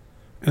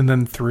 And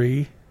then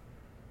 3.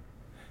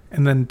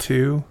 And then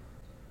 2.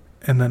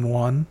 And then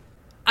 1.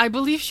 I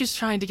believe she's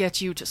trying to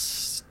get you to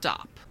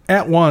stop.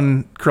 At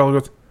 1, Corell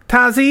goes,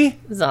 Tazi!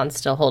 Zahn's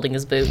still holding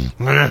his boot.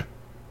 What?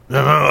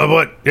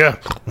 Yeah.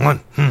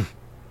 1.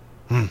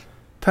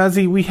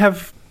 Tazi, we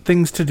have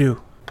things to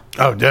do.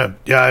 Oh, yeah.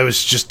 I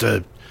was just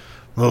a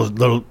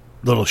little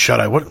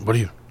shut-eye. What are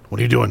you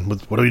doing?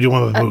 What are you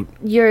doing with the boot?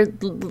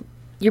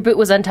 Your boot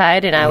was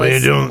untied, and I What are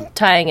was you doing?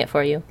 tying it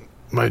for you.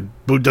 My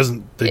boot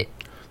doesn't. They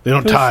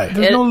don't tie.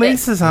 There's no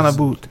laces on a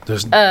boot.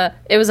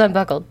 It was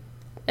unbuckled,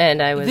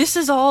 and I was. This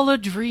is all a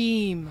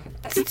dream.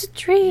 It's a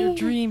dream. You're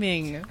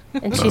dreaming.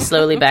 And she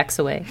slowly backs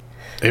away.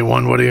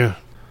 A1,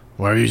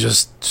 why are you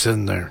just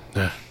sitting there?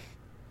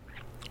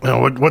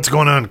 What's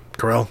going on,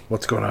 Corell?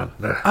 What's going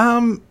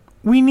on?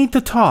 We need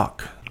to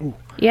talk.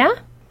 Yeah?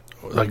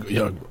 Like,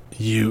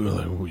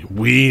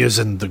 we as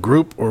in the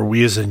group, or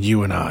we as in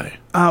you and I?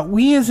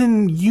 We as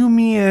in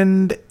Yumi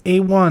and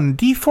A1.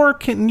 D4,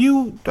 can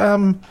you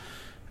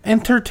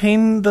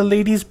entertain the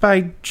ladies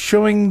by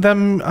showing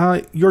them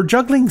your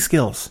juggling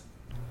skills?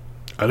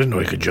 I didn't know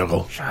you could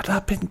juggle. Shut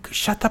up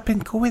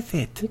and go with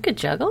it. You could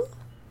juggle?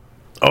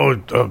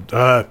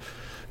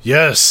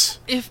 Yes.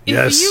 If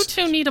yes. you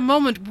two need a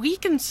moment, we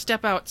can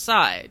step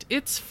outside.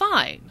 It's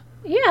fine.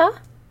 Yeah.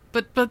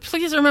 But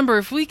please remember,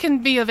 if we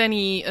can be of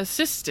any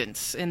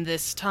assistance in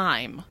this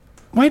time,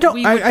 Why don't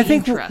we would I be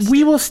think interested.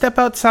 we will step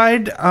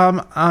outside,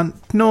 on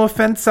no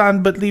offense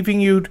but leaving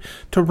you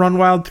to run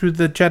wild through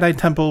the Jedi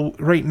Temple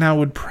right now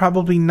would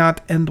probably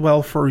not end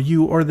well for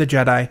you or the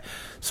Jedi.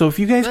 So if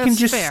you guys can That's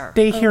just fair.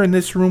 stay here in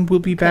this room, we'll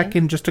be back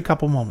in just a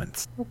couple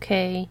moments.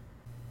 Okay.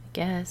 I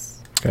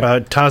guess.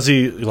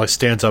 Tazi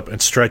stands up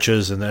and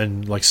stretches, and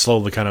then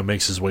slowly kind of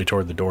makes his way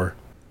toward the door.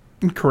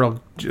 And Corell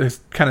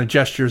just kind of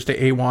gestures to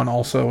A1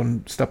 also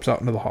and steps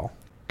out into the hall.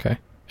 Okay.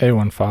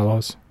 A1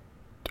 follows.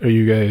 Are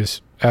you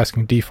guys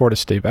asking D4 to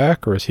stay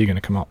back, or is he going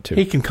to come out too?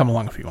 He can come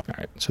along if you want. All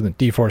right. So then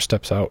D4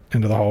 steps out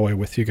into the hallway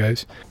with you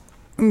guys.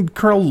 And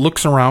Corell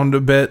looks around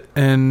a bit,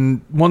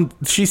 and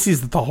she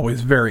sees that the hallway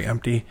is very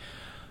empty.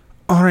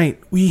 All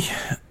right,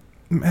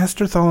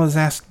 Master Thal has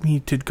asked me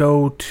to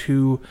go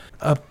to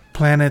a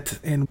planet,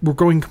 and we're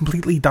going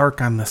completely dark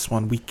on this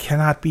one. We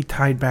cannot be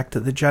tied back to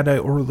the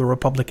Jedi or the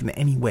Republic in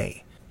any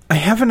way. I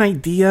have an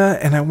idea,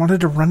 and I wanted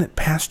to run it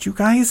past you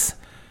guys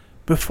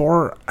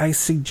before I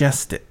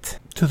suggest it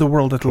to the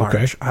world at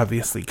large,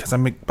 obviously, because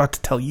I'm about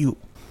to tell you.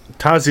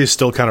 Tazi is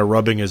still kind of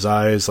rubbing his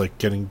eyes,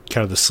 getting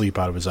kind of the sleep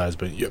out of his eyes,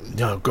 but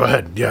yeah, go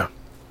ahead, yeah.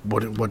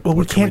 What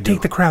we can't do?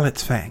 take the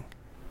Kralitz Fang.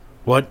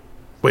 What?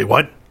 Wait,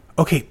 what?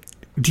 Okay,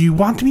 do you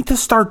want me to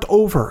start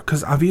over?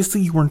 Because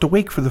obviously you weren't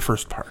awake for the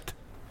first part.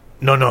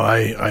 No,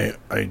 I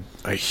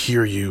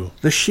hear you.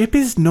 The ship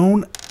is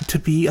known to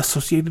be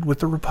associated with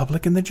the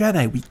Republic and the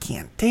Jedi. We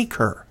can't take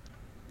her.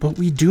 But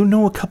we do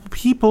know a couple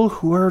people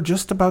who are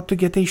just about to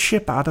get a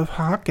ship out of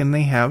Hawk, and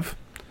they have,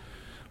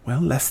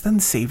 less than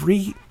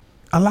savory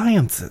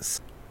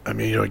alliances. I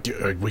mean,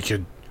 we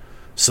could...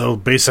 So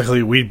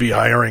basically we'd be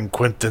hiring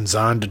Quinton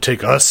Zahn to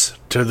take us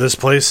to this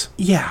place?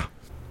 Yeah.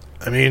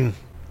 I mean,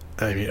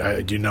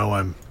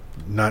 I'm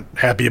not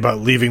happy about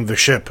leaving the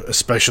ship,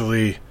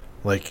 especially,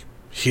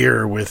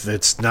 here with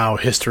its now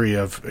history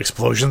of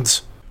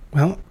explosions.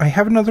 Well, I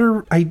have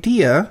another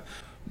idea,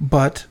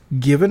 but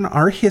given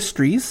our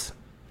histories,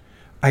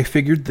 I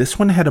figured this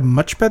one had a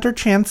much better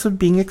chance of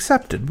being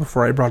accepted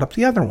before I brought up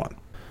the other one.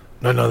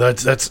 No,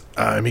 that's,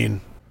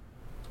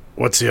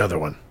 what's the other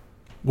one?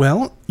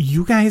 Well,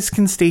 you guys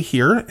can stay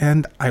here,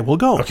 and I will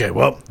go. Okay,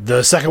 well,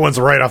 the second one's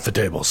right off the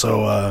table,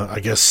 so, I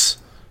guess...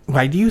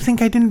 Why do you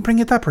think I didn't bring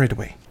it up right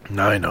away?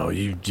 I know,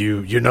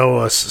 you know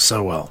us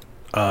so well.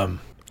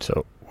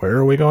 So, where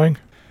are we going?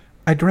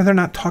 I'd rather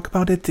not talk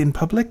about it in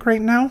public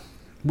right now.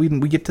 When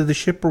we get to the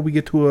ship or we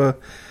get to a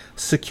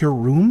secure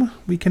room,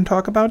 we can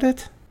talk about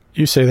it.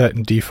 You say that,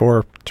 and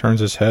D4 turns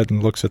his head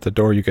and looks at the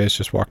door you guys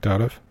just walked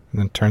out of,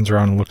 and then turns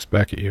around and looks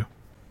back at you.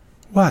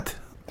 What?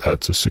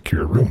 That's a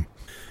secure room.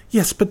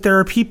 Yes, but there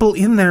are people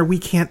in there we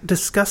can't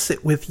discuss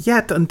it with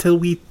yet until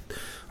we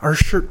are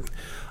sure.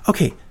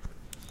 Okay,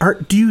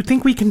 do you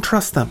think we can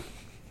trust them?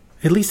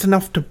 At least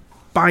enough to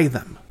buy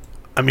them?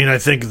 I mean, I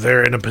think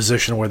they're in a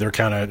position where they're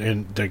kind of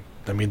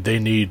they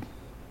need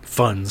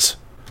funds,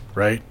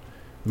 right?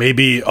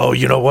 Maybe,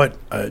 you know what?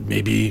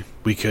 Maybe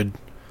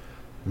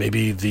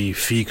the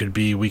fee could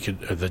be,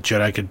 the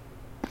Jedi could,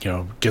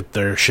 get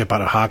their ship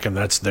out of Hawk, and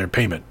that's their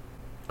payment.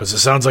 Because it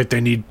sounds like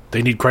they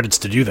need credits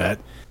to do that.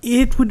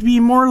 It would be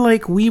more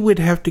like we would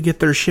have to get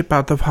their ship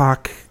out of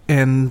Hawk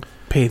and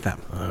pay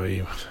them.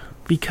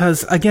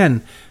 Because,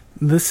 again,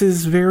 this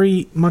is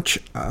very much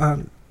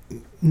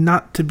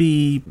not to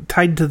be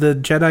tied to the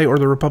Jedi or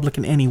the Republic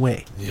in any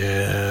way.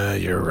 Yeah,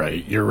 you're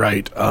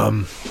right.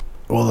 Well,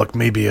 look,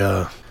 maybe,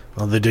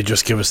 they did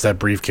just give us that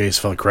briefcase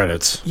full of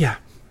credits. Yeah.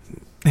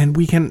 And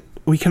we can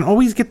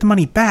always get the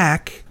money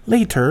back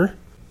later.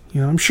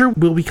 I'm sure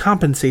we'll be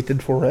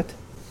compensated for it.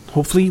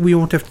 Hopefully we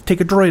won't have to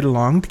take a droid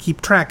along to keep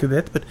track of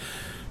it, but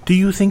do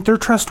you think they're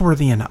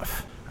trustworthy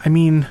enough? I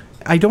mean,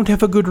 I don't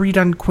have a good read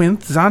on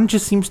Quinth. Zahn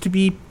just seems to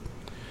be,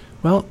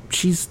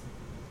 she's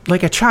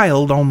like a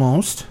child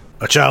almost.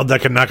 A child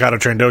that can knock out a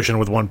Trandoshan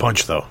with one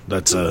punch, though.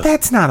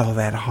 That's not all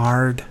that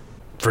hard.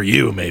 for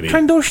you, maybe.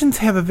 Trandoshans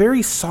have a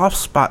very soft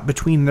spot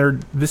between their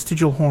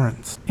vestigial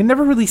horns. It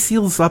never really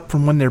seals up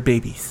from when they're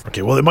babies.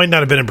 Okay, well, it might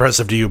not have been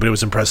impressive to you, but it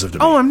was impressive to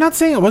me. Oh, I'm not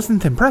saying it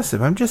wasn't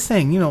impressive. I'm just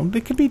saying,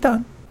 it could be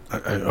done.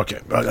 Okay.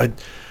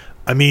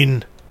 I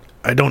mean,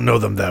 I don't know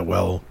them that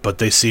well, but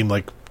they seem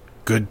like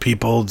good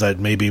people that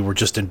maybe were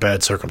just in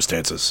bad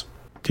circumstances.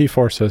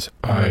 T4 says,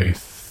 I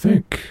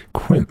think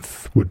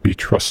Quinth would be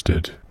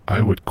trusted.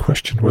 I would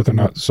question whether or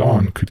not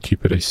Zahn could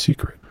keep it a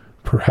secret.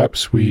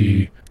 Perhaps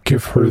we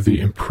give her the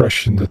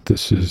impression that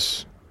this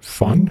is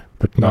fun,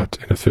 but not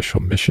an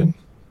official mission?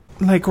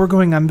 Like we're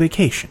going on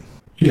vacation.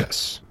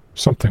 Yes,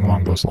 something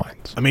along those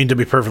lines. I mean, to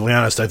be perfectly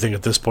honest, I think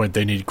at this point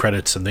they need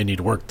credits and they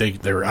need work.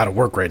 They're out of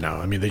work right now.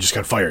 I mean, they just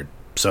got fired,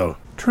 so...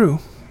 True.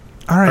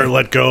 All right. Or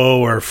let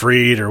go, or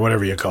freed, or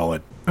whatever you call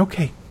it.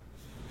 Okay.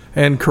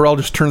 And Corell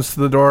just turns to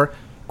the door.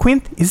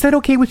 Quinth, is that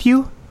okay with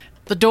you?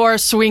 The door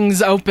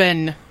swings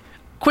open.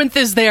 Quinth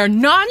is there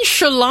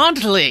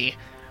nonchalantly,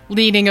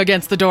 leaning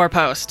against the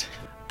doorpost.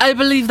 I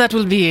believe that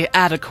will be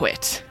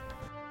adequate.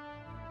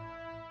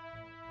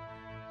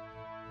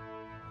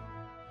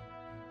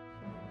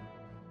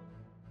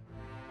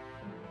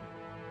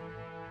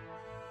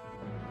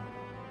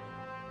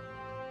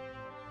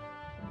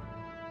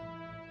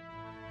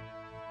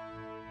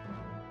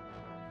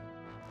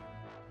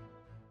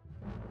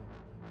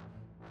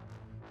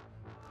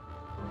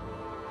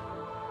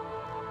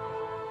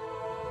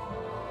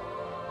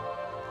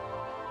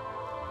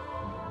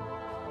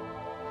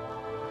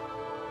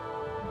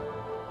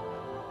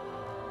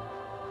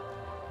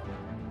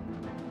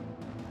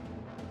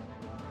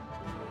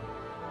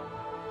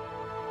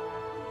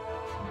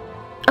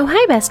 Oh,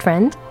 hi, best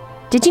friend.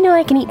 Did you know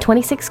I can eat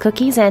 26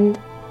 cookies and...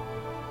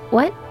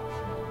 What?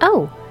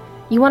 Oh,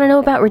 you want to know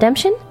about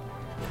Redemption?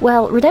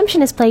 Well,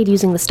 Redemption is played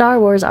using the Star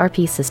Wars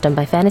RP system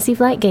by Fantasy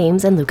Flight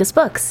Games and Lucas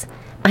Books.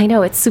 I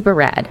know, it's super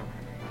rad.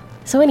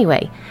 So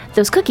anyway,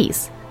 those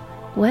cookies.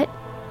 What?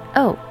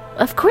 Oh,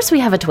 of course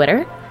we have a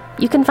Twitter.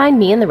 You can find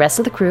me and the rest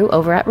of the crew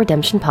over at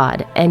Redemption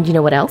Pod. And you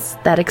know what else?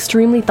 That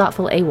extremely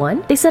thoughtful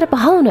A1? They set up a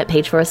HoloNet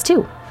page for us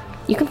too.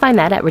 You can find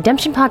that at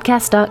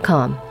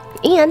redemptionpodcast.com.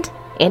 And,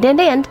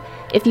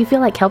 if you feel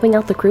like helping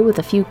out the crew with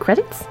a few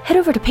credits, head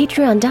over to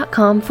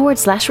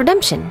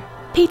patreon.com/redemption.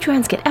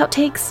 Patrons get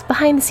outtakes,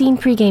 behind-the-scene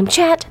pre-game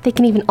chat, they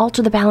can even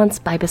alter the balance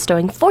by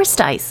bestowing Force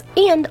dice,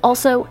 and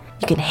also,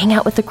 you can hang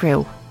out with the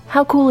crew.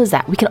 How cool is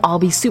that? We can all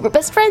be super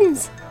best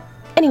friends!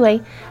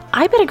 Anyway,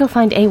 I better go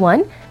find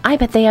A1. I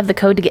bet they have the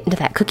code to get into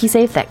that cookie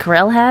safe that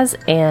Corell has,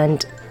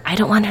 and I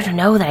don't want her to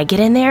know that I get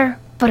in there,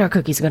 but our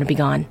cookies are gonna be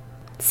gone.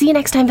 See you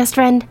next time, best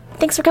friend.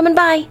 Thanks for coming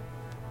by!